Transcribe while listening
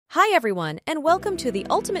Hi everyone, and welcome to the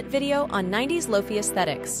ultimate video on 90s Lofi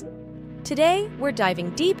aesthetics. Today, we're diving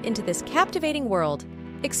deep into this captivating world,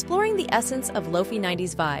 exploring the essence of Lofi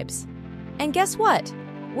 90s vibes. And guess what?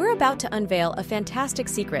 We're about to unveil a fantastic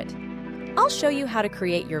secret. I'll show you how to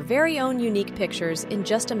create your very own unique pictures in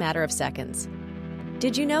just a matter of seconds.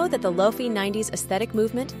 Did you know that the Lofi 90s aesthetic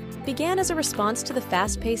movement began as a response to the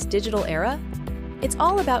fast-paced digital era? It's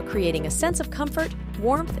all about creating a sense of comfort,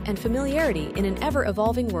 warmth, and familiarity in an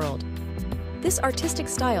ever-evolving world. This artistic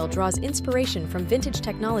style draws inspiration from vintage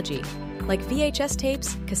technology, like VHS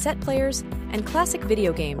tapes, cassette players, and classic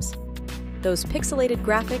video games. Those pixelated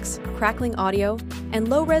graphics, crackling audio, and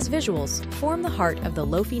low-res visuals form the heart of the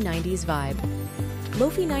Lofi 90s vibe.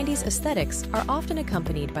 Lofi 90s aesthetics are often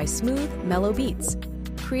accompanied by smooth, mellow beats,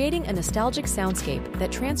 creating a nostalgic soundscape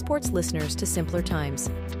that transports listeners to simpler times.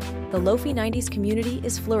 The Lofi 90s community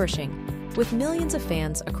is flourishing, with millions of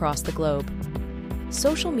fans across the globe.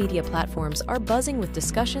 Social media platforms are buzzing with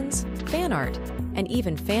discussions, fan art, and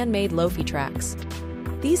even fan-made Lofi tracks.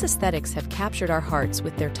 These aesthetics have captured our hearts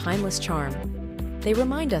with their timeless charm. They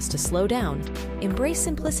remind us to slow down, embrace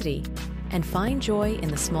simplicity, and find joy in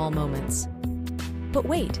the small moments. But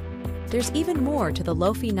wait, there's even more to the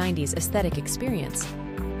Lofi 90s aesthetic experience.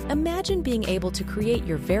 Imagine being able to create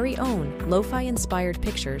your very own lo-fi-inspired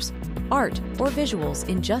pictures, art, or visuals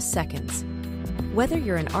in just seconds. Whether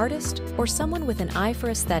you're an artist or someone with an eye for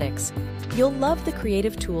aesthetics, you'll love the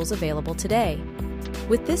creative tools available today.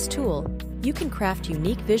 With this tool, you can craft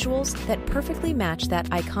unique visuals that perfectly match that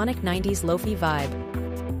iconic 90s Lofi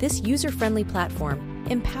vibe. This user-friendly platform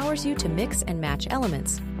empowers you to mix and match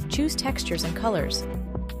elements, choose textures and colors,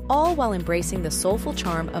 all while embracing the soulful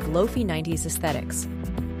charm of Lofi 90s aesthetics.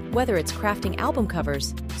 Whether it's crafting album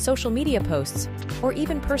covers, social media posts, or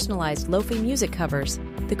even personalized Lofi music covers,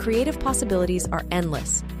 the creative possibilities are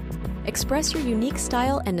endless. Express your unique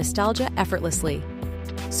style and nostalgia effortlessly.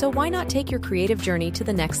 So why not take your creative journey to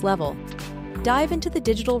the next level? Dive into the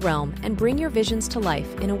digital realm and bring your visions to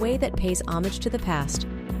life in a way that pays homage to the past,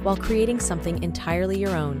 while creating something entirely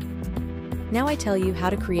your own. Now I tell you how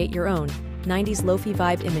to create your own 90s Lofi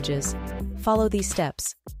vibe images. Follow these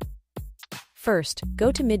steps. First,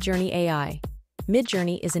 go to MidJourney AI.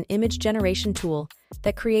 MidJourney is an image generation tool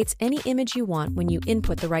that creates any image you want when you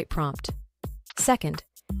input the right prompt. Second,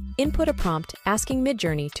 input a prompt asking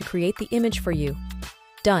MidJourney to create the image for you.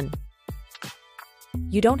 Done.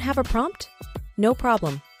 You don't have a prompt? No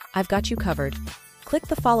problem, I've got you covered. Click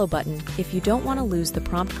the follow button if you don't want to lose the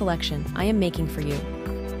prompt collection I am making for you.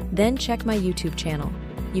 Then check my YouTube channel.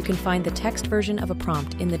 You can find the text version of a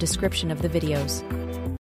prompt in the description of the videos.